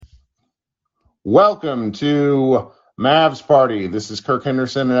Welcome to Mavs Party. This is Kirk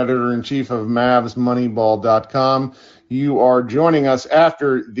Henderson, editor-in-chief of MavsMoneyball.com. You are joining us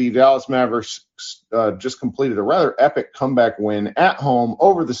after the Dallas Mavericks just completed a rather epic comeback win at home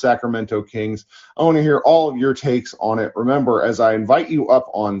over the Sacramento Kings. I want to hear all of your takes on it. Remember, as I invite you up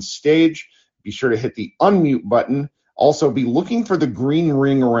on stage, be sure to hit the unmute button. Also, be looking for the green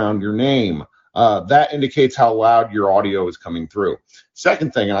ring around your name. That indicates how loud your audio is coming through.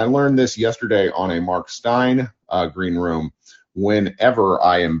 Second thing, and I learned this yesterday on a Mark Stein green room, whenever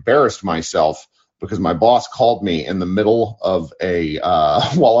I embarrassed myself because my boss called me in the middle of a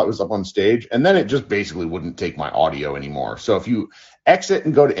while I was up on stage, and then it just basically wouldn't take my audio anymore. So if you exit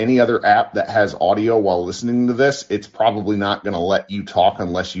and go to any other app that has audio while listening to this, it's probably not going to let you talk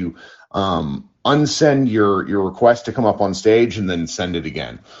unless you unsend your request to come up on stage and then send it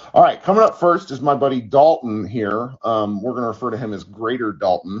again. All right, coming up first is my buddy Dalton here. We're going to refer to him as Greater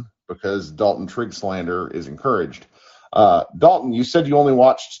Dalton because Dalton Trigg slander is encouraged. Dalton, you said you only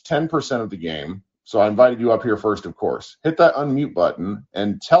watched 10% of the game, so I invited you up here first, of course. Hit that unmute button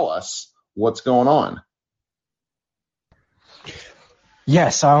and tell us what's going on.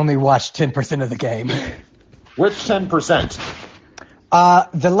 Yes, I only watched 10% of the game. Which 10%?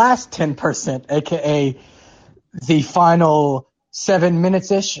 The last 10%, a.k.a. the final 7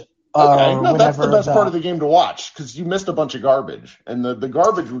 minutes-ish. Okay, no, that's the best part of the game to watch because you missed a bunch of garbage, and the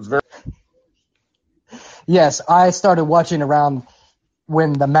garbage was very... Yes, I started watching around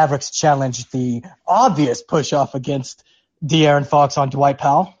when the Mavericks challenged the obvious push-off against De'Aaron Fox on Dwight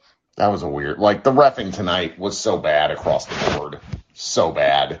Powell. That was a weird... the reffing tonight was so bad across the board. So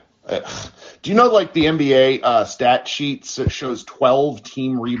bad. Do you know, the NBA stat sheets that shows 12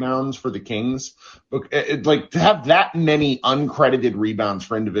 team rebounds for the Kings? To have that many uncredited rebounds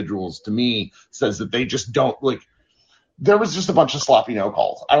for individuals, to me, says that they just don't, there was just a bunch of sloppy no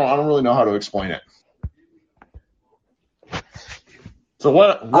calls. I don't really know how to explain it. So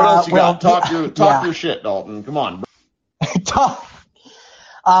what else you got? Talk your shit, Dalton. Come on.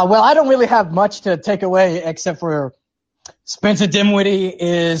 Well, I don't really have much to take away except for Spencer Dinwiddie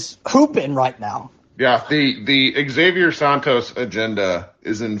is hooping right now. Yeah, the Xavier Santos agenda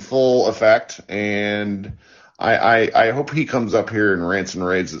is in full effect, and I hope he comes up here and rants and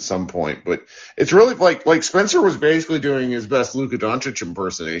raves at some point. But it's really like Spencer was basically doing his best Luka Doncic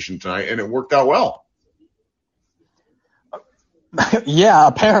impersonation tonight, and it worked out well. Yeah,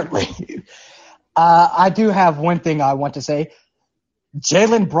 apparently. I do have one thing I want to say.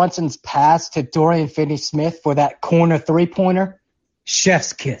 Jalen Brunson's pass to Dorian Finney-Smith for that corner three-pointer,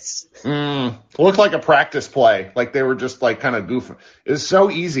 chef's kiss. Looked like a practice play. They were just kind of goofing. It was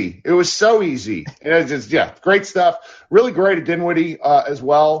so easy. It was so easy. And it was just, great stuff. Really great at Dinwiddie as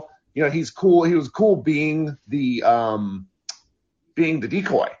well. He's cool. He was cool being the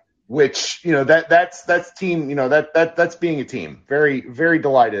decoy, which that's team. That's being a team. Very, very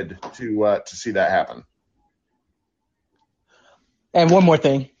delighted to see that happen. And one more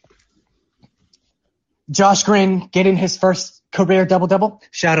thing. Josh Green getting his first career double-double.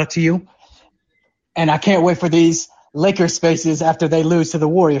 Shout out to you. And I can't wait for these Lakers spaces after they lose to the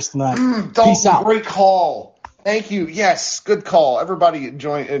Warriors tonight. Peace out. Great call. Thank you. Yes, good call. Everybody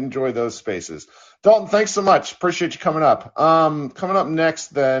enjoy those spaces. Dalton, thanks so much. Appreciate you coming up. Coming up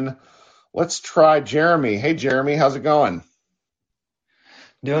next then, let's try Jeremy. Hey, Jeremy, how's it going?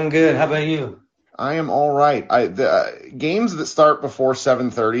 Doing good. How about you? I am all right. The games that start before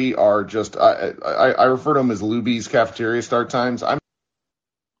 7:30 are just I refer to them as Luby's cafeteria start times.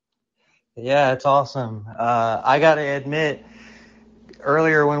 Yeah, it's awesome. I got to admit,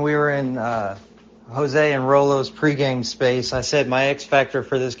 earlier when we were in Jose and Rolo's pregame space, I said my X factor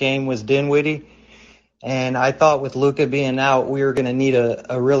for this game was Dinwiddie, and I thought with Luka being out, we were going to need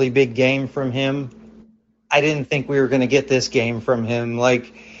a really big game from him. I didn't think we were going to get this game from him.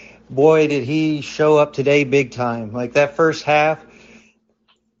 Boy, did he show up today big time. That first half,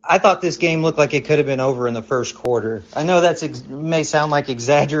 I thought this game looked like it could have been over in the first quarter. I know that may sound like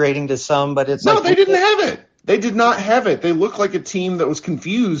exaggerating to some, but it's No, they didn't have it. They did not have it. They looked like a team that was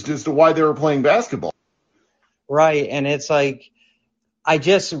confused as to why they were playing basketball. Right, and it's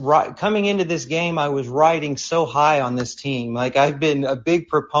coming into this game, I was riding so high on this team. I've been a big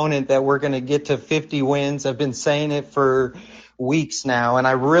proponent that we're going to get to 50 wins. I've been saying it for weeks now, and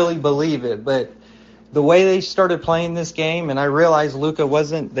I really believe it. But the way they started playing this game, and I realized Luka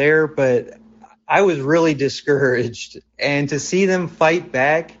wasn't there, but I was really discouraged. And to see them fight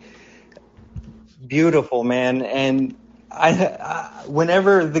back, beautiful, man. And I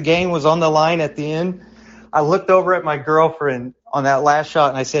whenever the game was on the line at the end, I looked over at my girlfriend on that last shot,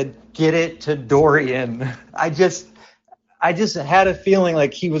 and I said, "Get it to Dorian." I just had a feeling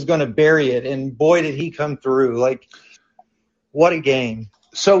like he was going to bury it, and boy, did he come through. Like, what a game.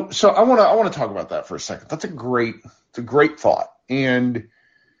 So I want to talk about that for a second. It's a great thought. And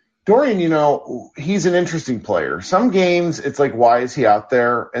Dorian, he's an interesting player. Some games, it's like, why is he out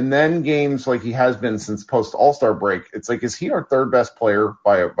there? And then games like he has been since post All-Star break, it's like, is he our third best player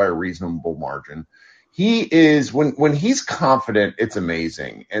by a reasonable margin? He is, when he's confident, it's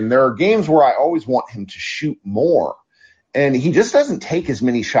amazing. And there are games where I always want him to shoot more. And he just doesn't take as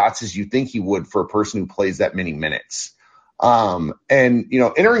many shots as you think he would for a person who plays that many minutes. Entering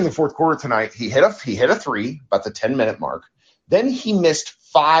the fourth quarter tonight, he hit a three about the 10-minute mark. Then he missed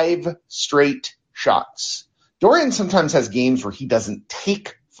 5 straight shots. Dorian sometimes has games where he doesn't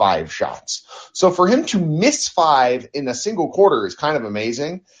take 5 shots. So for him to miss 5 in a single quarter is kind of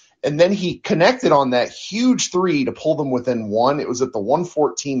amazing. And then he connected on that huge three to pull them within 1. It was at the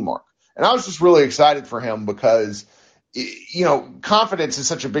 114 mark. And I was just really excited for him because, confidence is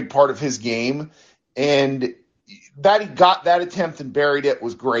such a big part of his game. And that he got that attempt and buried it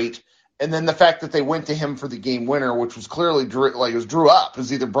was great. And then the fact that they went to him for the game winner, which was clearly drew up. It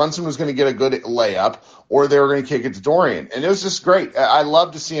was either Brunson was going to get a good layup or they were going to kick it to Dorian. And it was just great. I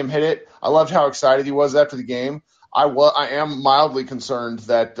loved to see him hit it. I loved how excited he was after the game. I am mildly concerned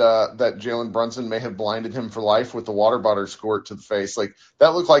that Jalen Brunson may have blinded him for life with the water bottle squirt to the face. Like,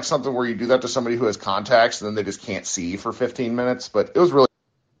 that looked like something where you do that to somebody who has contacts and then they just can't see for 15 minutes. But it was really.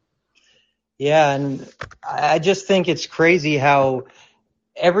 Yeah, and I just think it's crazy how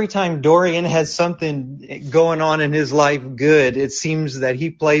every time Dorian has something going on in his life good, it seems that he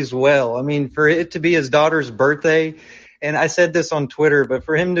plays well. I mean, for it to be his daughter's birthday, and I said this on Twitter, but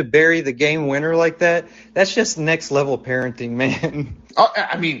for him to bury the game winner like that, that's just next level parenting, man.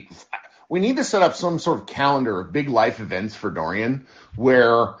 I mean, we need to set up some sort of calendar of big life events for Dorian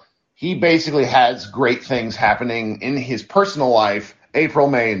where he basically has great things happening in his personal life, April,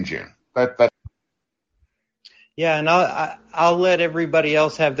 May, and June. Yeah, and I'll let everybody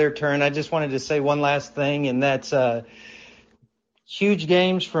else have their turn. I just wanted to say one last thing, and that's huge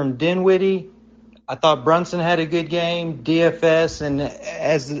games from Dinwiddie. I thought Brunson had a good game, DFS, and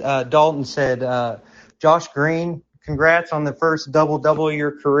as Dalton said, Josh Green, congrats on the first double-double of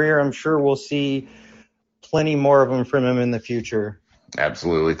your career. I'm sure we'll see plenty more of them from him in the future.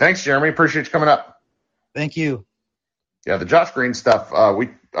 Absolutely. Thanks, Jeremy. Appreciate you coming up. Thank you. Yeah, the Josh Green stuff,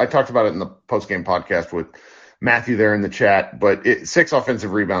 I talked about it in the post-game podcast with Matthew there in the chat, but 6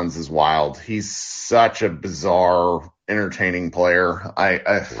 offensive rebounds is wild. He's such a bizarre, entertaining player.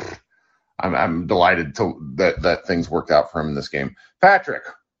 I'm delighted that things worked out for him in this game. Patrick,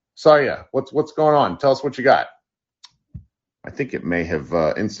 saw ya. What's going on? Tell us what you got. I think it may have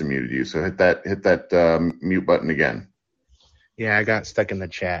insta-muted you, so hit that mute button again. Yeah, I got stuck in the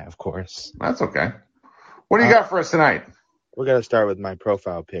chat, of course. That's okay. What do you got for us tonight? We're going to start with my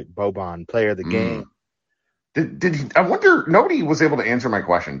profile pick, Boban, player of the game. Did he, I wonder, nobody was able to answer my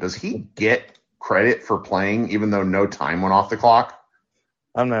question. Does he get credit for playing even though no time went off the clock?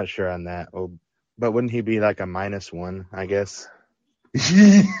 I'm not sure on that. But wouldn't he be like a -1, I guess?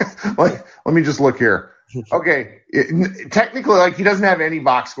 Let me just look here. Okay. Technically, he doesn't have any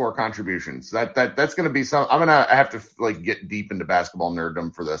box score contributions. That's going to be I'm going to have to get deep into basketball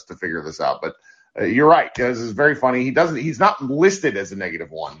nerddom for this to figure this out. But you're right. This is very funny. He's not listed as a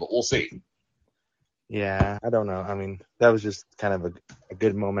 -1, but we'll see. Yeah, I don't know. I mean, that was just kind of a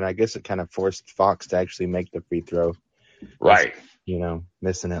good moment. I guess it kind of forced Fox to actually make the free throw. Right.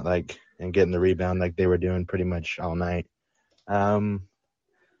 Missing it and getting the rebound like they were doing pretty much all night. Yeah,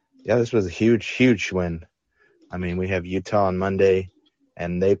 this was a huge, huge win. I mean, we have Utah on Monday,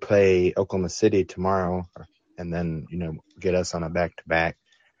 and they play Oklahoma City tomorrow, and then, get us on a back-to-back.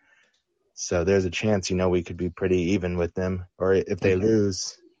 So there's a chance, we could be pretty even with them. Or if they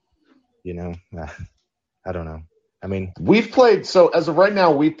lose, I don't know. I mean, we've played, so as of right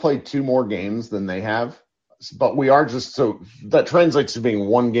now, we've played 2 more games than they have, but we are that translates to being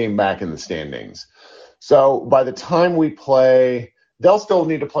 1 game back in the standings. So by the time we play, they'll still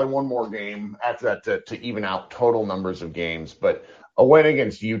need to play 1 more game after that to even out total numbers of games, but a win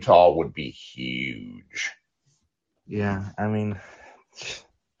against Utah would be huge. Yeah, I mean,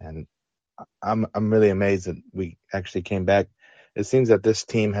 and I'm really amazed that we actually came back. It seems that this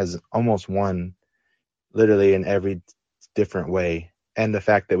team has almost won literally in every different way. And the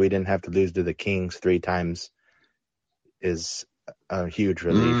fact that we didn't have to lose to the Kings 3 times is a huge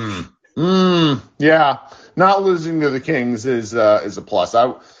relief. Yeah. Not losing to the Kings is a plus.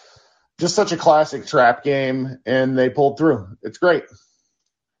 Just such a classic trap game, and they pulled through. It's great.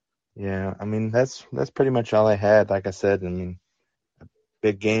 Yeah, I mean, that's pretty much all I had. Like I said, I mean, a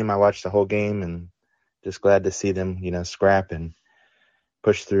big game. I watched the whole game, and just glad to see them, scrap and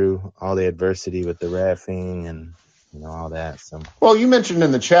push through all the adversity with the reffing and all that. So, well, you mentioned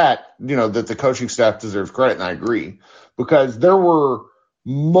in the chat, that the coaching staff deserves credit, and I agree, because there were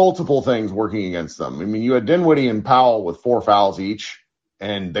multiple things working against them. I mean, you had Dinwiddie and Powell with 4 fouls each,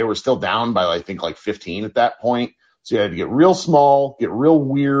 and they were still down by, I think, like 15 at that point. So you had to get real small, get real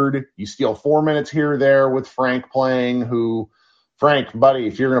weird. You steal 4 minutes here or there with Frank playing, Frank, buddy,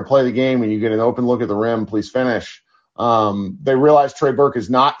 if you're going to play the game and you get an open look at the rim, please finish. They realized Trey Burke is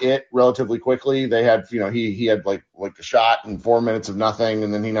not it relatively quickly. They had, he had like a shot in 4 minutes of nothing,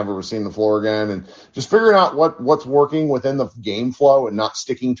 and then he never was seen the floor again. And just figuring out what's working within the game flow and not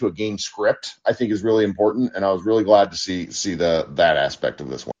sticking to a game script, I think, is really important. And I was really glad to see that aspect of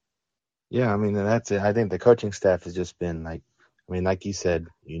this one. Yeah, I mean, that's it. I think the coaching staff has just been like you said,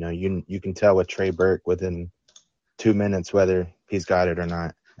 you can tell with Trey Burke within 2 minutes whether he's got it or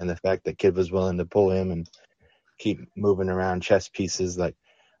not. And the fact that Kid was willing to pull him and keep moving around chess pieces, like,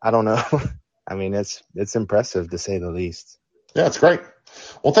 I don't know. I mean, it's impressive to say the least. Yeah, it's great.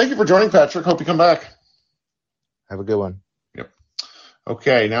 Well, thank you for joining, Patrick. Hope you come back. Have a good one. Yep.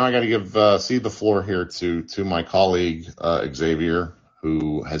 Okay, now I got to cede the floor here to my colleague Xavier,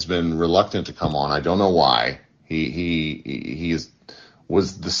 who has been reluctant to come on. I don't know why. He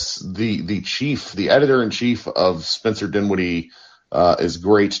was the editor in chief of Spencer Dinwiddie is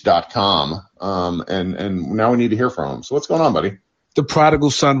great.com. And now we need to hear from him. So what's going on, buddy? The prodigal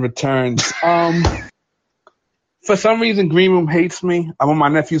son returns. For some reason, Green Room hates me. I'm on my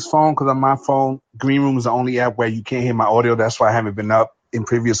nephew's phone because on my phone, Green Room is the only app where you can't hear my audio. That's why I haven't been up in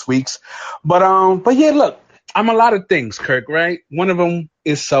previous weeks. But yeah, look, I'm a lot of things, Kirk, right? One of them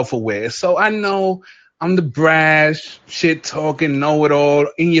is self-aware. So I know I'm the brash, shit-talking, know-it-all,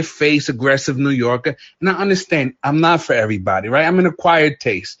 in-your-face, aggressive New Yorker. And I understand I'm not for everybody, right? I'm an acquired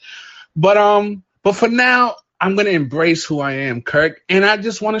taste. But for now, I'm going to embrace who I am, Kirk. And I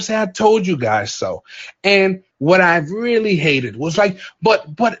just want to say I told you guys so. And what I've really hated was like, but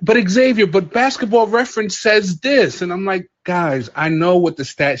Xavier, but Basketball Reference says this. And I'm like, guys, I know what the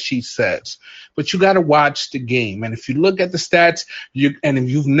stat sheet says, but you got to watch the game. And if you look at the stats, and if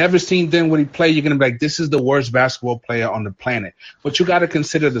you've never seen Dinwiddie play, you're going to be like, this is the worst basketball player on the planet. But you got to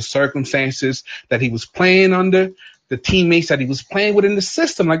consider the circumstances that he was playing under, the teammates that he was playing with in the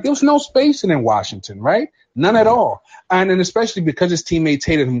system. Like, there was no spacing in Washington, right? None at all. And especially because his teammates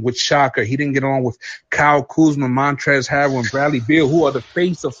hated him with Shaka. He didn't get along with Kyle Kuzma, Montrezl Harrell, and Bradley Beal, who are the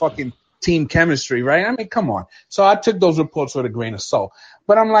face of fucking team chemistry, right? I mean, come on. So I took those reports with a grain of salt.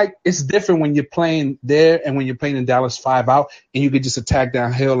 But I'm like, it's different when you're playing there and when you're playing in Dallas 5 out and you could just attack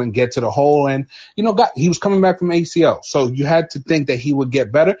downhill and get to the hole. And, he was coming back from ACL. So you had to think that he would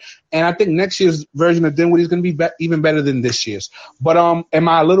get better. And I think next year's version of Dinwiddie is going to be even better than this year's. But am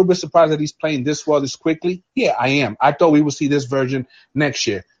I a little bit surprised that he's playing this well this quickly? Yeah, I am. I thought we would see this version next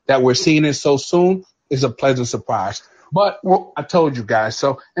year. That we're seeing it so soon is a pleasant surprise. But I told you guys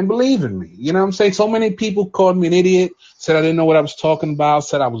so, and believe in me. You know what I'm saying? So many people called me an idiot, said I didn't know what I was talking about,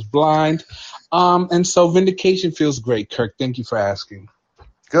 said I was blind. And so vindication feels great, Kirk. Thank you for asking.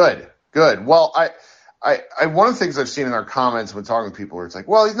 Good. Well, I one of the things I've seen in our comments when talking to people where it's like,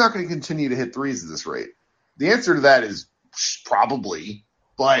 well, he's not going to continue to hit threes at this rate. The answer to that is probably,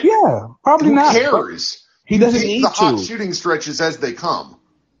 but yeah, probably who not. cares? He doesn't need the to. hot shooting stretches as they come.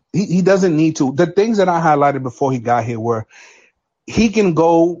 He doesn't need to. The things that I highlighted before he got here were he can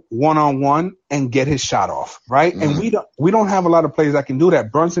go one-on-one and get his shot off, right? Mm-hmm. And we don't have a lot of players that can do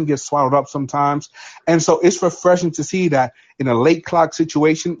that. Brunson gets swallowed up sometimes. And so it's refreshing to see that in a late clock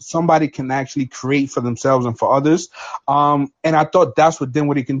situation, somebody can actually create for themselves and for others. And I thought that's what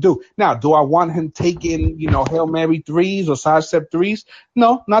Dinwiddie can do. Now, do I want him taking, Hail Mary threes or sidestep threes?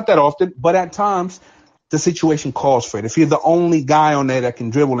 No, not that often. But at times, the situation calls for it. If you're the only guy on there that can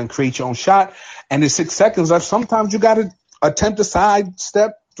dribble and create your own shot, and there's 6 seconds left, sometimes you got to attempt a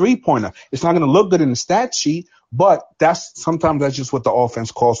sidestep three-pointer. It's not going to look good in the stat sheet, but sometimes that's just what the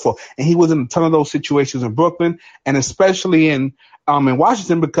offense calls for. And he was in a ton of those situations in Brooklyn, and especially in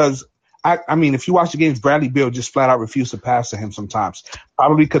Washington, because I mean, if you watch the games, Bradley Beal just flat out refused to pass to him sometimes,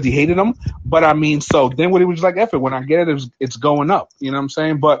 probably because he hated him. But I mean, so then when he was like, "F it, when I get it, it's going up." You know what I'm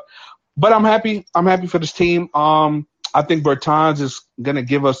saying? But I'm happy. I'm happy for this team. I think Bertans is going to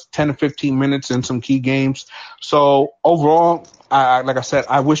give us 10 to 15 minutes in some key games. So overall, like I said,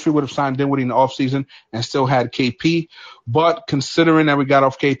 I wish we would have signed Dinwiddie in the offseason and still had KP. But considering that we got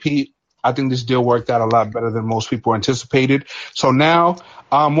off KP, I think this deal worked out a lot better than most people anticipated. So now,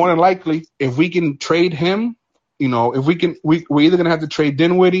 more than likely, if we can trade him, if we're either going to have to trade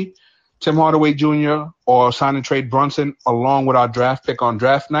Dinwiddie, Tim Hardaway Jr. or sign and trade Brunson along with our draft pick on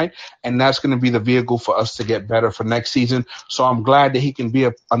draft night, and that's going to be the vehicle for us to get better for next season. So I'm glad that he can be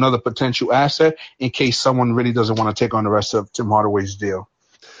another potential asset in case someone really doesn't want to take on the rest of Tim Hardaway's deal.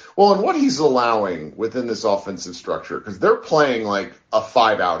 Well, and what he's allowing within this offensive structure, because they're playing like a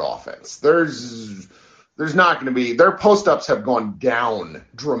 5-out offense. There's not going to be – their post-ups have gone down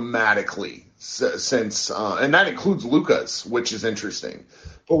dramatically since and that includes Luka's, which is interesting.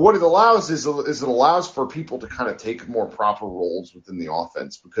 But what it allows is it allows for people to kind of take more proper roles within the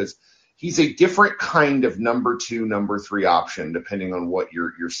offense because he's a different kind of number 2, number 3 option depending on what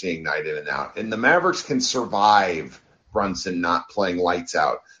you're seeing night in and out. And the Mavericks can survive Brunson not playing lights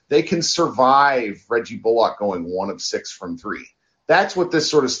out. They can survive Reggie Bullock going 1 of 6 from 3. That's what this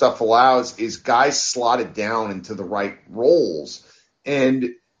sort of stuff allows is guys slotted down into the right roles. And,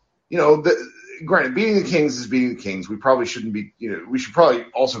 you know, granted, beating the Kings is beating the Kings. We probably shouldn't be, you know, we should probably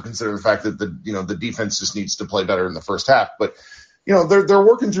also consider the fact that the defense just needs to play better in the first half. But, you know, they're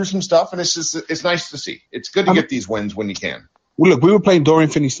working through some stuff, and it's nice to see. It's good to get these wins when you can. Well, look, we were playing Dorian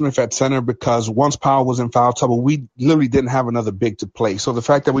Finney-Smith at center because once Powell was in foul trouble, we literally didn't have another big to play. So the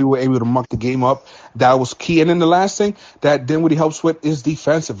fact that we were able to muck the game up, that was key. And then the last thing that Dinwiddie helps with is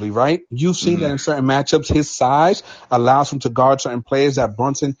defensively, right? You've seen that in certain matchups, his size allows him to guard certain players that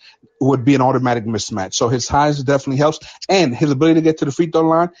Brunson would be an automatic mismatch. So his size definitely helps. And his ability to get to the free throw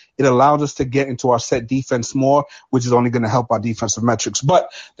line, it allows us to get into our set defense more, which is only going to help our defensive metrics.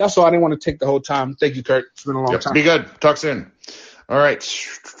 But that's all. I didn't want to take the whole time. Thank you, Kurt. It's been a long time. Be good. Talk soon. All right.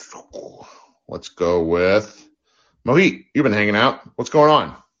 Let's go with Mohit. You've been hanging out. What's going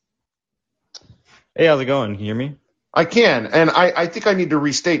on? Hey, how's it going? Can you hear me? I can, and I think I need to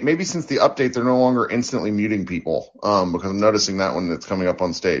restate. Maybe since the update, they're no longer instantly muting people because I'm noticing that when it's coming up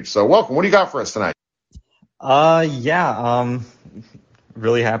on stage. So welcome. What do you got for us tonight?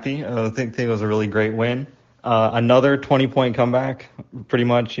 Really happy. I think it was a really great win. Another 20-point comeback, pretty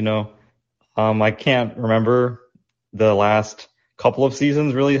much, you know. I can't remember the last couple of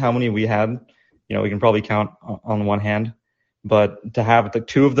seasons, really, how many we had. You know, we can probably count on one hand. But to have the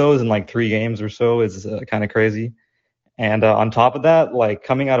 2 of those in like 3 games or so is kind of crazy. And on top of that, like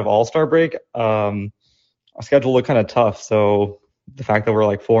coming out of All-Star break, our schedule looked kind of tough. So the fact that we're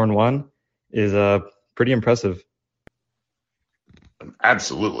like 4-1 is pretty impressive.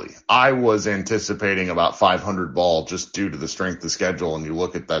 Absolutely. I was anticipating about 500 ball just due to the strength of schedule, and you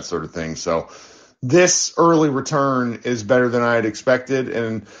look at that sort of thing. So this early return is better than I had expected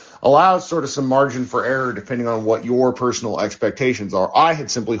and allows sort of some margin for error depending on what your personal expectations are. I had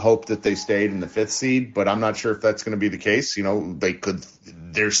simply hoped that they stayed in the 5th seed, but I'm not sure if that's going to be the case. You know,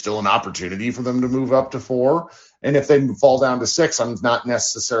 there's still an opportunity for them to move up to 4. And if they fall down to 6, I'm not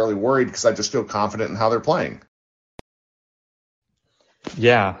necessarily worried because I just feel confident in how they're playing.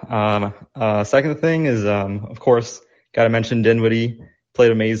 Yeah. Second thing is, of course, got to mention Dinwiddie.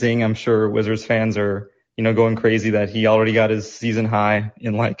 Played amazing. I'm sure Wizards fans are, you know, going crazy that he already got his season high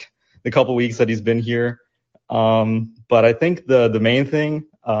in like the couple weeks that he's been here. But I think the main thing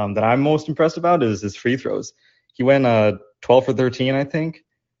that I'm most impressed about is his free throws. He went 12 for 13, I think,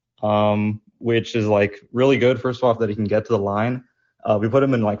 which is like really good. First off, that he can get to the line. We put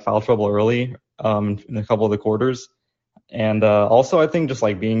him in like foul trouble early in a couple of the quarters. And also, I think just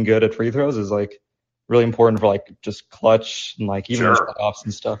like being good at free throws is like really important for like just clutch and like even playoffs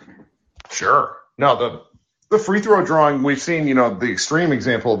and stuff. Sure. No, the free throw drawing, we've seen, you know, the extreme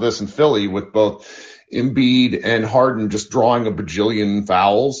example of this in Philly with both Embiid and Harden just drawing a bajillion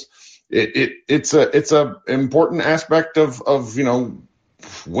fouls. It's a important aspect of, you know,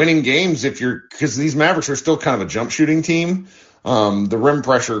 winning games because these Mavericks are still kind of a jump shooting team. The rim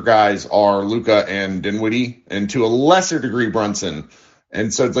pressure guys are Luka and Dinwiddie, and to a lesser degree Brunson.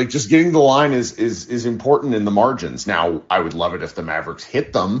 And so it's like just getting the line is important in the margins. Now, I would love it if the Mavericks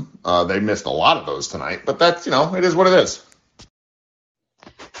hit them. They missed a lot of those tonight, but that's, you know, it is what it is.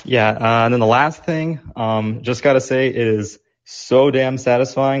 Yeah, and then the last thing, just got to say it is so damn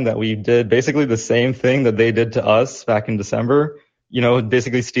satisfying that we did basically the same thing that they did to us back in December. You know,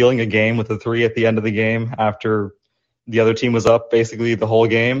 basically stealing a game with a 3 at the end of the game after the other team was up basically the whole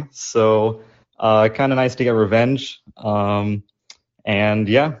game. So kind of nice to get revenge. And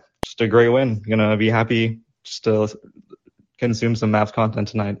yeah, just a great win. Gonna be happy just to consume some Mavs content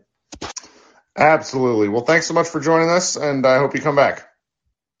tonight. Absolutely. Well, thanks so much for joining us, and I hope you come back.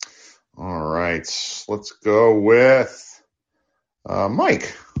 All right, let's go with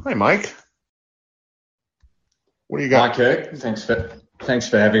Mike. Hi, Mike. What do you got? Hi, Kirk. Thanks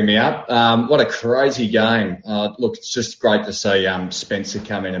for having me up. What a crazy game. Look, it's just great to see Spencer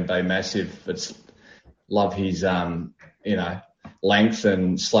come in and be massive. Love his, length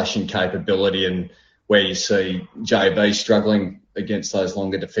and slashing capability, and where you see JB struggling against those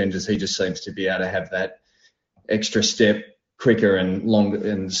longer defenders, he just seems to be able to have that extra step, quicker and longer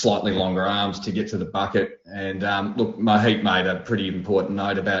and slightly longer arms to get to the bucket. And look, Mahit made a pretty important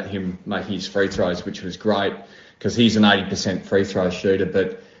note about him making his free throws, which was great because he's an 80% free throw shooter,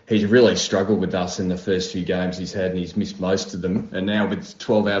 but he's really struggled with us in the first few games he's had, and he's missed most of them. And now with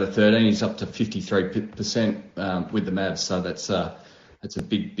 12 out of 13, he's up to 53% with the Mavs. So that's a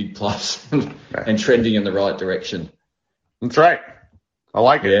big plus and trending in the right direction. That's right. I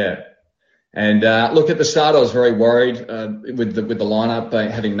like it. Yeah. And look, at the start, I was very worried with the lineup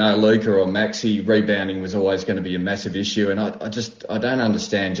having no Luka or Maxi. Rebounding was always going to be a massive issue, and I don't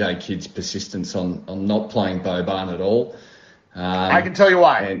understand Jay Kidd's persistence on not playing Boban at all. I can tell you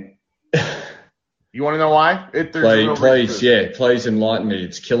why. You want to know why? Please enlighten me.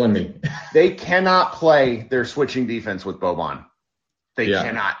 It's killing me. They cannot play their switching defense with Boban. They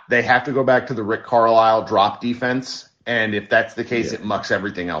cannot. They have to go back to the Rick Carlisle drop defense. And if that's the case, it mucks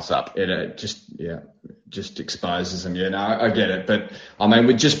everything else up. It just exposes them. Yeah, no, I get it. But, I mean,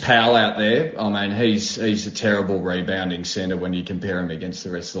 with just Powell out there, I mean, he's a terrible rebounding centre when you compare him against the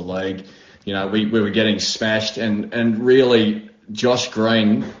rest of the league. You know, we were getting smashed. And really, Josh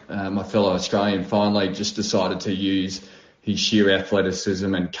Green, my fellow Australian, finally just decided to use his sheer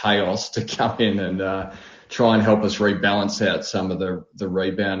athleticism and chaos to come in and try and help us rebalance out some of the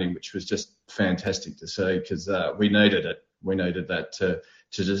rebounding, which was just fantastic to see because we needed it. We needed that to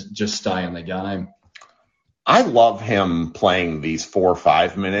just stay in the game. I love him playing these 4 or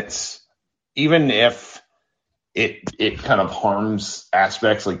 5 minutes, even if it kind of harms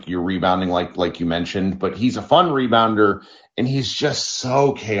aspects like your rebounding, like you mentioned. But he's a fun rebounder, and he's just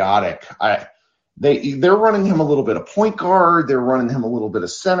so chaotic. They're running him a little bit of point guard. They're running him a little bit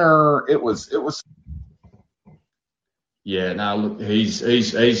of center. It was. Yeah, no, look, he's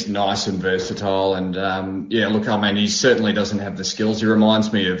nice and versatile, and look, I mean, he certainly doesn't have the skills. He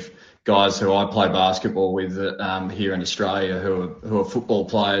reminds me of guys who I play basketball with here in Australia who are football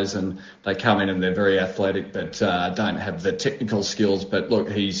players, and they come in and they're very athletic, but don't have the technical skills. But look,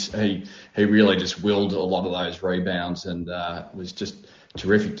 he really just willed a lot of those rebounds, and it was just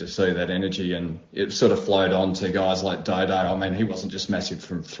terrific to see that energy, and it sort of flowed on to guys like Dodo. I mean, he wasn't just massive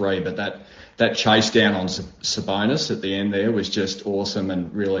from three, but that chase down on Sabonis at the end there was just awesome,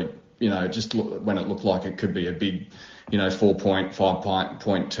 and really, just when it looked like it could be a big, 4-point,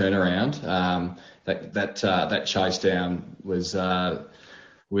 5-point turnaround. That chase down was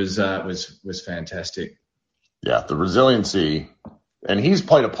fantastic. Yeah, the resiliency, and he's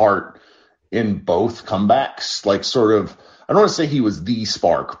played a part in both comebacks, like sort of. I don't want to say he was the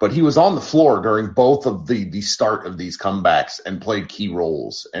spark, but he was on the floor during both of the start of these comebacks and played key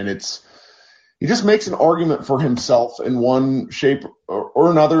roles. And he just makes an argument for himself in one shape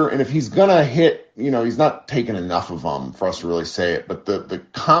or another. And if he's going to hit, he's not taking enough of them for us to really say it, but the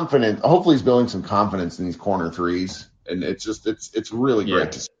confidence, hopefully he's building some confidence in these corner threes. And it's really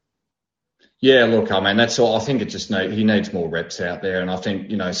great to see. Yeah, look, I mean, that's all. I think he needs more reps out there. And I think,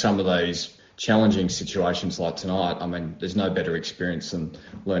 some of these challenging situations like tonight, I mean, there's no better experience than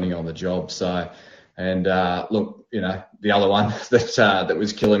learning on the job. So, and look, the other one that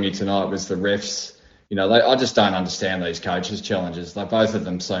was killing me tonight was the refs. I just don't understand these coaches' challenges. Both of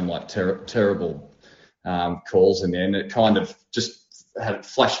them seem like terrible calls in the end. It kind of just had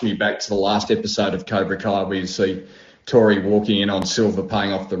flashed me back to the last episode of Cobra Kai where you see Tory walking in on Silver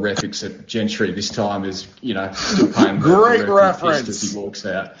paying off the ref, except Gentry this time is, still paying Great the reference as he walks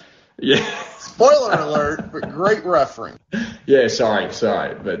out. Yeah. Spoiler alert, but great reference. Yeah, sorry.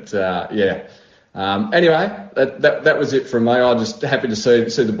 But, anyway, that was it from me. I'm just happy to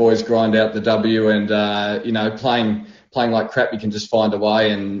see the boys grind out the W and, playing like crap, you can just find a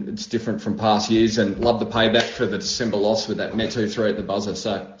way, and it's different from past years, and love the payback for the December loss with that Metu 3 at the buzzer.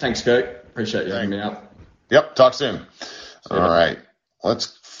 So thanks, Kirk. Appreciate you having me up. Yep, talk soon. All right,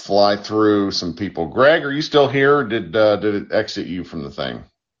 let's fly through some people. Greg, are you still here? Did it exit you from the thing?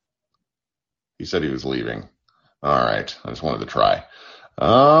 He said he was leaving. All right. I just wanted to try.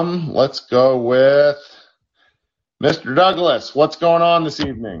 Let's go with Mr. Douglas. What's going on this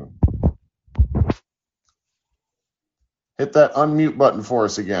evening? Hit that unmute button for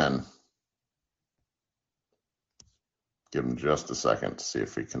us again. Give him just a second to see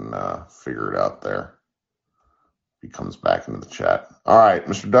if he can figure it out there. He comes back into the chat. All right,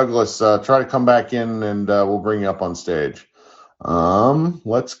 Mr. Douglas, try to come back in and we'll bring you up on stage.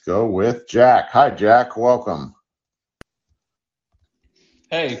 Let's go with Jack. Hi, Jack. Welcome.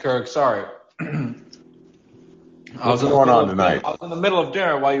 Hey, Kirk. Sorry. What's going on tonight? I was in the middle of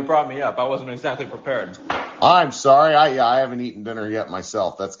dinner while you brought me up. I wasn't exactly prepared. I'm sorry. I haven't eaten dinner yet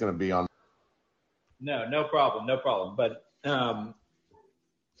myself. That's going to be on. No problem. But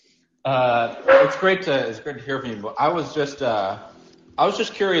it's great to hear from you. But I was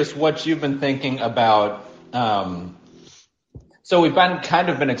just curious what you've been thinking about. So we've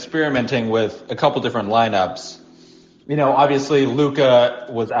been experimenting with a couple different lineups. Obviously Luka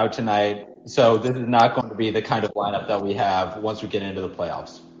was out tonight, so this is not going to be the kind of lineup that we have once we get into the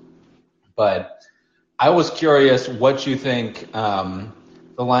playoffs. But I was curious what you think the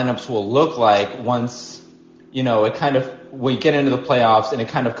lineups will look like once, we get into the playoffs and it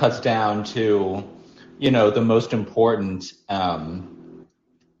kind of cuts down to, the most important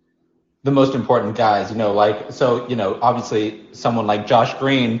guys, obviously someone like Josh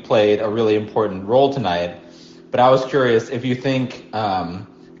Green played a really important role tonight. But I was curious if you think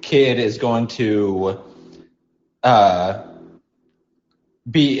Kidd is going to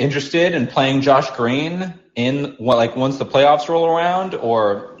be interested in playing Josh Green once the playoffs roll around,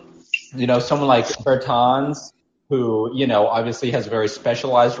 or someone like Bertans, who obviously has a very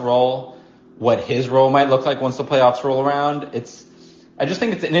specialized role, what his role might look like once the playoffs roll around. I just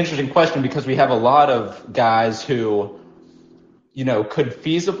think it's an interesting question because we have a lot of guys who could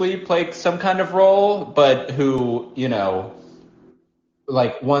feasibly play some kind of role, but who,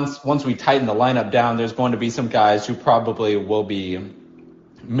 once we tighten the lineup down, there's going to be some guys who probably will be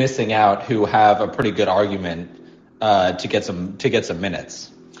missing out who have a pretty good argument to get some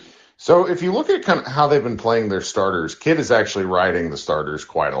minutes. So if you look at kind of how they've been playing their starters, Kidd is actually riding the starters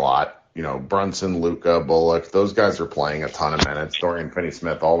quite a lot. Brunson, Luka, Bullock, those guys are playing a ton of minutes. Dorian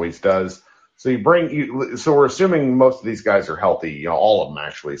Finney-Smith always does. So so we're assuming most of these guys are healthy, all of them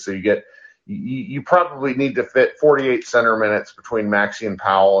actually. So you probably need to fit 48 center minutes between Maxey and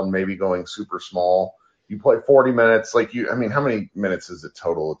Powell and maybe going super small. You play 40 minutes, how many minutes is it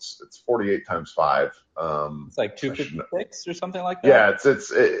total? It's 48 times 5. It's like 256 or something like that. Yeah,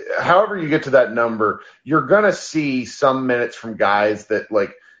 it's however you get to that number, you're gonna see some minutes from guys that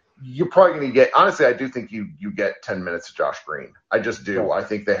you're probably going to get. Honestly, I do think you get 10 minutes of Josh Green. I just do. Sure. I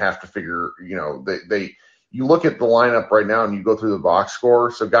think they have to figure, you look at the lineup right now and you go through the box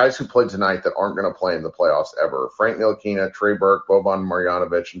score. So guys who played tonight that aren't going to play in the playoffs ever: Frank Ntilikina, Trey Burke, Boban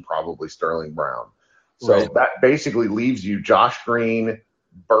Marjanovic, and probably Sterling Brown. So that basically leaves you Josh Green,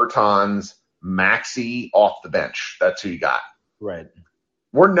 Bertans, Maxey off the bench. That's who you got. Right.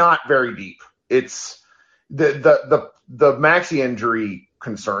 We're not very deep. It's the Maxey injury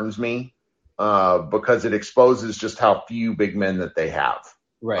concerns me because it exposes just how few big men that they have.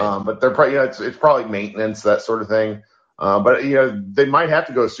 Right. But they're probably, it's probably maintenance, that sort of thing. But they might have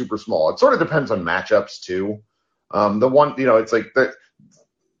to go super small. It sort of depends on matchups too. It's like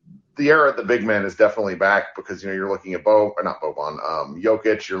the era of the big men is definitely back because you're looking at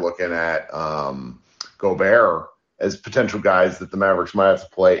Jokic, you're looking at Gobert as potential guys that the Mavericks might have to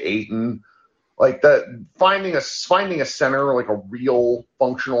play. Ayton. Finding a center, like a real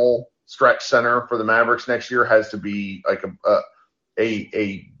functional stretch center for the Mavericks next year has to be like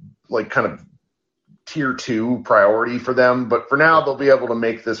a kind of tier 2 priority for them. But for now, they'll be able to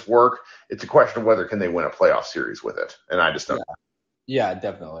make this work. It's a question of whether can they win a playoff series with it. And I just don't. Yeah,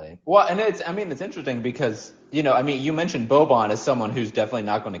 definitely. Well, and it's interesting because, you mentioned Boban as someone who's definitely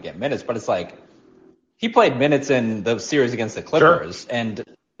not going to get minutes, but it's like he played minutes in the series against the Clippers. Sure. And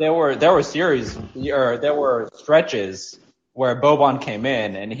there were stretches where Boban came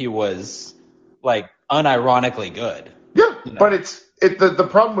in and he was unironically good. Yeah, but the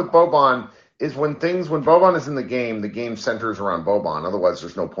problem with Boban is when Boban is in the game centers around Boban. Otherwise,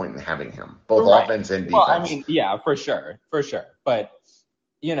 there's no point in having him, both offense and defense. Well, yeah, for sure. But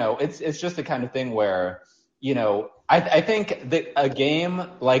it's just the kind of thing where I think that a game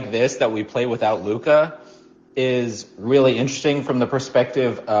like this that we play without Luka is really interesting from the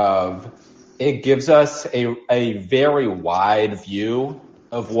perspective of it gives us a very wide view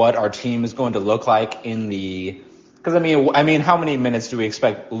of what our team is going to look like because how many minutes do we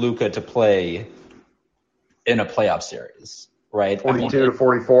expect Luka to play in a playoff series, right? 42 to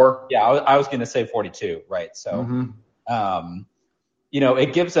 44. Yeah, I was going to say 42, right? So,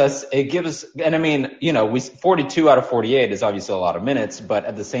 it gives us, and 42 out of 48 is obviously a lot of minutes, but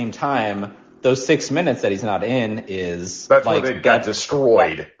at the same time, those 6 minutes that he's not in is that's where they got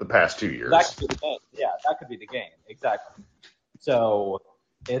destroyed the past 2 years. That could be the game. Yeah, that could be the game. Exactly. So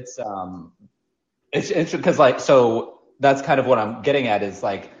it's interesting because so that's kind of what I'm getting at is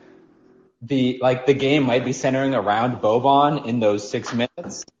the game might be centering around Boban in those 6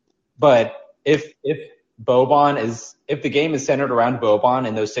 minutes, but if the game is centered around Boban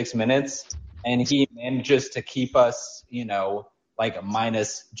in those 6 minutes, and he manages to keep us, like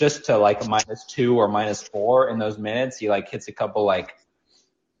 -2 or -4 in those minutes. He like hits a couple like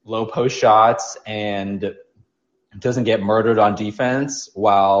low post shots and doesn't get murdered on defense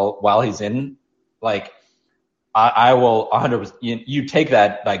while he's in. Like I will 100%. You take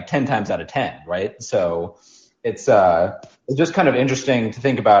that like 10 times out of 10, right? So it's just kind of interesting to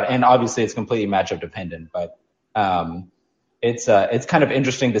think about, and obviously it's completely matchup dependent, but it's kind of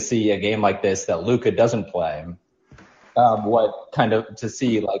interesting to see a game like this that Luka doesn't play. To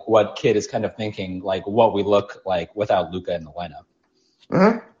see like what Kid is kind of thinking, like what we look like without Luka in the lineup.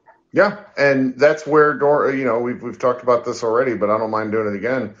 Mm-hmm. Yeah, and that's where we've talked about this already, but I don't mind doing it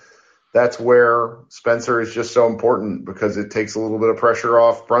again. That's where Spencer is just so important because it takes a little bit of pressure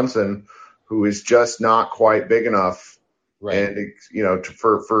off Brunson, who is just not quite big enough. Right. And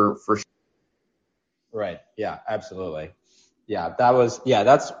for Right. Yeah, absolutely. Yeah,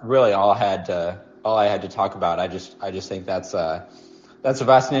 that's really all I had to talk about. I just think that's a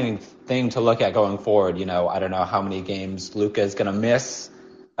fascinating thing to look at going forward. I don't know how many games Luka is going to miss.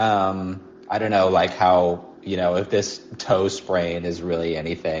 I don't know like how, if this toe sprain is really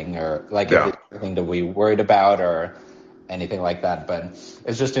anything or like if it's anything to be worried about or anything like that. But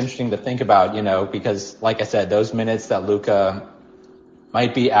it's just interesting to think about, because like I said, those minutes that Luka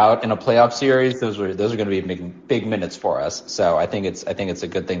might be out in a playoff series, those are going to be big minutes for us. So I think it's a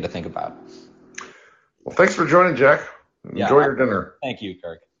good thing to think about. Well, thanks for joining, Jack. Enjoy your dinner. Thank you,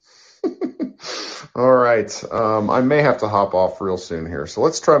 Kirk. All right. I may have to hop off real soon here. So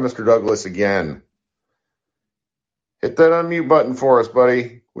let's try Mr. Douglas again. Hit that unmute button for us,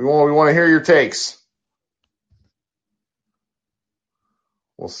 buddy. We want to hear your takes.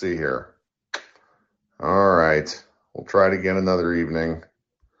 We'll see here. All right. We'll try it again another evening.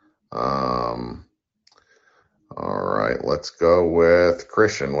 All right. Let's go with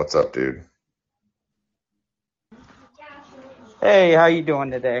Christian. What's up, dude? Hey, how you doing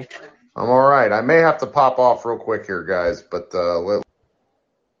today? I'm all right. I may have to pop off real quick here, guys, but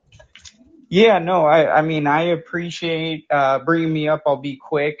Yeah, no, I mean, I appreciate bringing me up. I'll be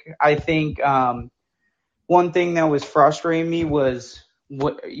quick. I think one thing that was frustrating me was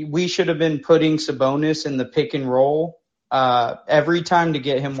we should have been putting Sabonis in the pick and roll every time to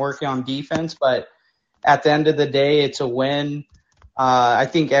get him working on defense, but at the end of the day, it's a win. I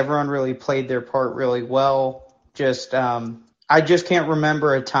think everyone really played their part really well. I just can't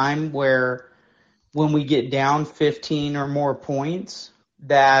remember a time where when we get down 15 or more points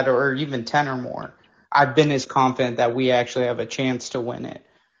or even 10 or more, I've been as confident that we actually have a chance to win it.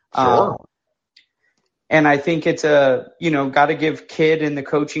 Sure. And I think it's got to give Kid and the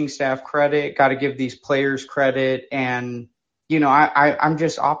coaching staff credit, got to give these players credit. And, I'm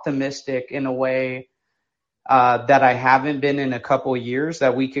just optimistic in a way that I haven't been in a couple of years,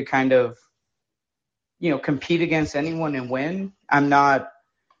 that we could kind of, compete against anyone and win. I'm not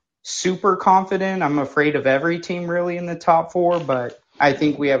super confident. I'm afraid of every team really in the top four, but I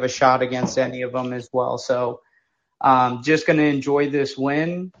think we have a shot against any of them as well. So just going to enjoy this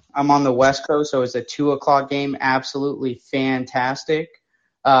win. I'm on the West Coast, so it's a 2:00 game. Absolutely fantastic.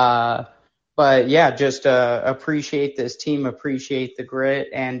 But yeah, just appreciate this team, appreciate the grit,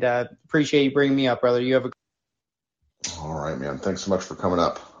 and appreciate you bringing me up, brother. You have a. All right, man. Thanks so much for coming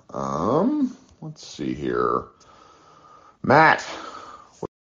up. Let's see here. Matt.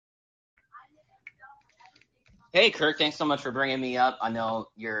 Hey, Kirk, thanks so much for bringing me up. I know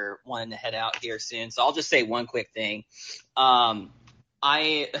you're wanting to head out here soon, so I'll just say one quick thing. I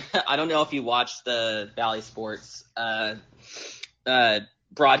don't know if you watched the Valley Sports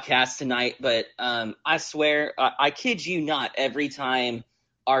broadcast tonight, but I swear, I kid you not, every time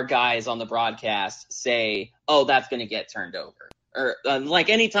our guys on the broadcast say, oh, that's going to get turned over. Or like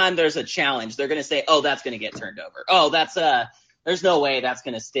anytime there's a challenge, they're going to say, oh, that's going to get turned over. Oh, there's no way that's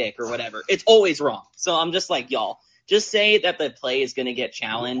going to stick or whatever. It's always wrong. So I'm just like, y'all, just say that the play is going to get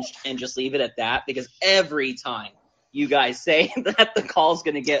challenged and just leave it at that, because every time you guys say that the call is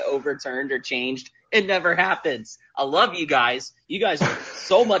going to get overturned or changed, it never happens. I love you guys. You guys are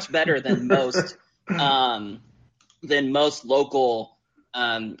so much better than most local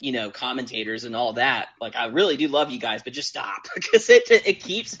commentators and all that. Like, I really do love you guys, but just stop, because it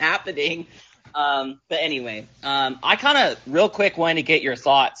keeps happening. But anyway, I kind of real quick wanted to get your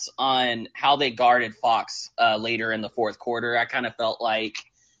thoughts on how they guarded Fox later in the fourth quarter. I kind of felt like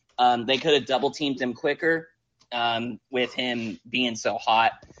they could have double teamed him quicker with him being so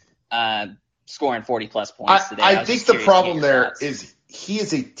hot, scoring 40 plus points today. I think the problem there is he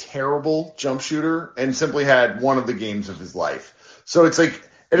is a terrible jump shooter and simply had one of the games of his life. So it's like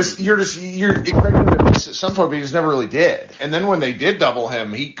You're expecting him to miss at some point, but he just never really did. And then when they did double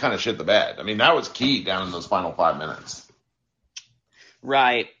him, he kind of shit the bed. I mean, that was key down in those final 5 minutes.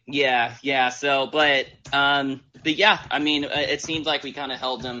 Right. Yeah. So, but yeah, I mean, it seemed like we kind of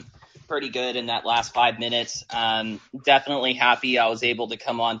held them pretty good in that last 5 minutes. Definitely happy I was able to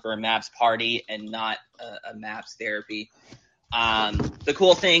come on for a Mavs party and not a Mavs therapy. The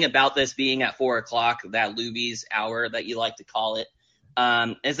cool thing about this being at 4:00, that Luby's hour that you like to call it,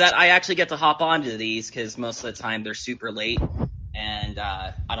 is that I actually get to hop onto these because most of the time they're super late, and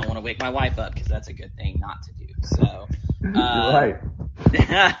I don't want to wake my wife up because that's a good thing not to do. So, Right.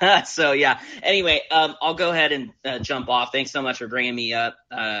 So yeah. Anyway, I'll go ahead and jump off. Thanks so much for bringing me up.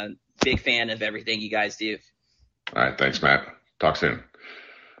 Big fan of everything you guys do. All right. Thanks, Matt. Talk soon.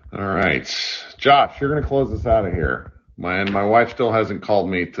 All right. Josh, you're going to close us out of here. My wife still hasn't called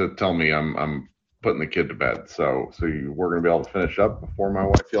me to tell me I'm putting the kid to bed. So we're going to be able to finish up before my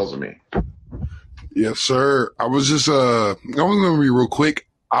wife yells at me. Yes, sir. I was just I was going to be real quick.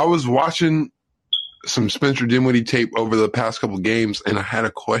 I was watching some Spencer Dinwiddie tape over the past couple games, and I had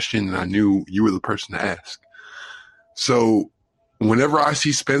a question, and I knew you were the person to ask. So whenever I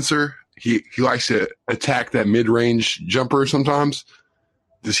see Spencer, he likes to attack that mid-range jumper sometimes.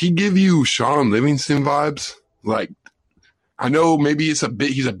 Does he give you Sean Livingston vibes? Like, I know maybe he's a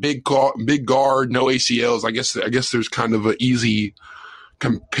big guard, no ACLs. I guess there's kind of an easy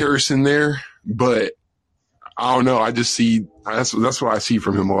comparison there, but I don't know. I just see that's what I see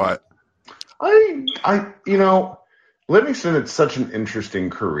from him a lot. Livingston had such an interesting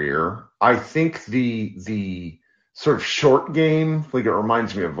career. I think the sort of short game, like it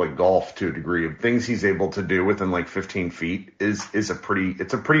reminds me of like golf to a degree, of things he's able to do within like 15 feet is a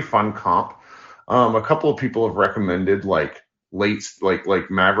pretty fun comp. A couple of people have recommended like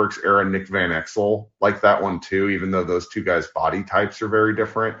Mavericks era Nick Van Exel, like that one too, even though those two guys' body types are very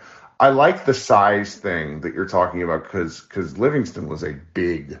different. I like the size thing that you're talking about because Livingston was a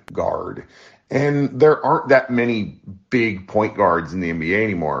big guard. And there aren't that many big point guards in the NBA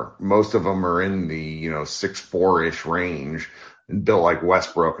anymore. Most of them are in the 6'4" range and built like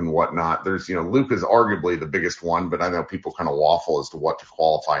Westbrook and whatnot. There's Luke is arguably the biggest one, but I know people kind of waffle as to what to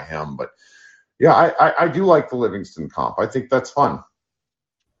qualify him. But yeah, I do like the Livingston comp. I think that's fun.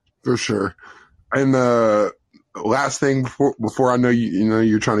 For sure. And last thing before I know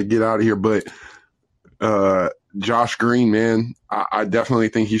you're trying to get out of here, but Josh Green, man, I definitely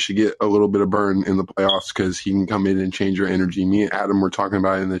think he should get a little bit of burn in the playoffs because he can come in and change your energy. Me and Adam were talking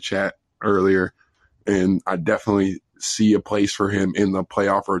about it in the chat earlier, and I definitely see a place for him in the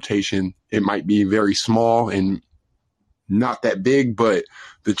playoff rotation. It might be very small and not that big, but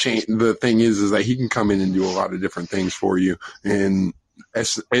the thing is that he can come in and do a lot of different things for you. And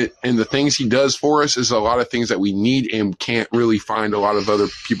the things he does for us is a lot of things that we need and can't really find a lot of other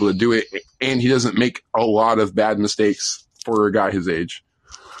people to do it. And he doesn't make a lot of bad mistakes for a guy his age.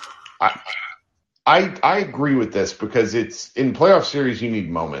 I agree with this because it's in playoff series, you need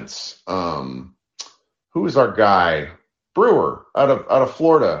moments. Who is our guy? Brewer out of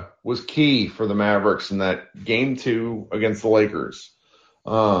Florida was key for the Mavericks in that game 2 against the Lakers.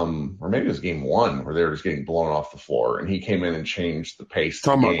 Or maybe it was game 1 where they were just getting blown off the floor, and he came in and changed the pace.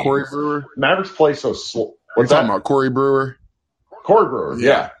 Talking about Corey Brewer? Mavericks play so slow. What's that? Talking about Corey Brewer? Corey Brewer,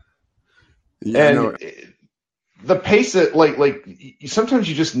 yeah. And the pace that, like sometimes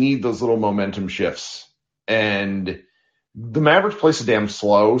you just need those little momentum shifts. And the Mavericks play so damn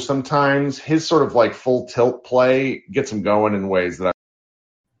slow sometimes. His sort of like full tilt play gets him going in ways that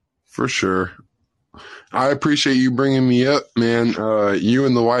For sure. I appreciate you bringing me up, man. You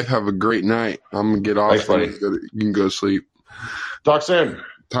and the wife have a great night. I'm going to get off. Thanks, buddy. You can go sleep. Talk soon.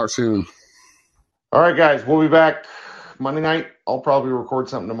 All right, guys. We'll be back Monday night. I'll probably record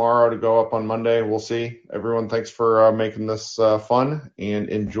something tomorrow to go up on Monday. We'll see. Everyone, thanks for making this fun, and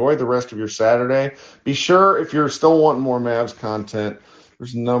enjoy the rest of your Saturday. Be sure, if you're still wanting more Mavs content,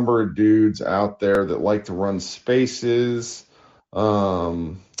 there's a number of dudes out there that like to run spaces.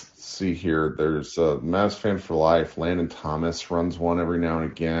 See here, there's Mavs Fan for Life. Landon Thomas runs one every now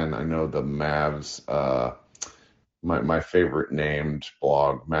and again. I know the Mavs, my favorite named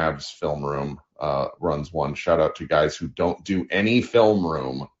blog, Mavs Film Room, runs one. Shout out to guys who don't do any film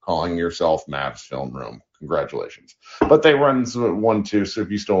room, calling yourself Mavs Film Room. Congratulations. But they run one too, so if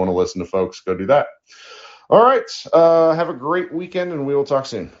you still want to listen to folks, go do that. All right, have a great weekend, and we will talk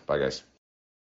soon. Bye, guys.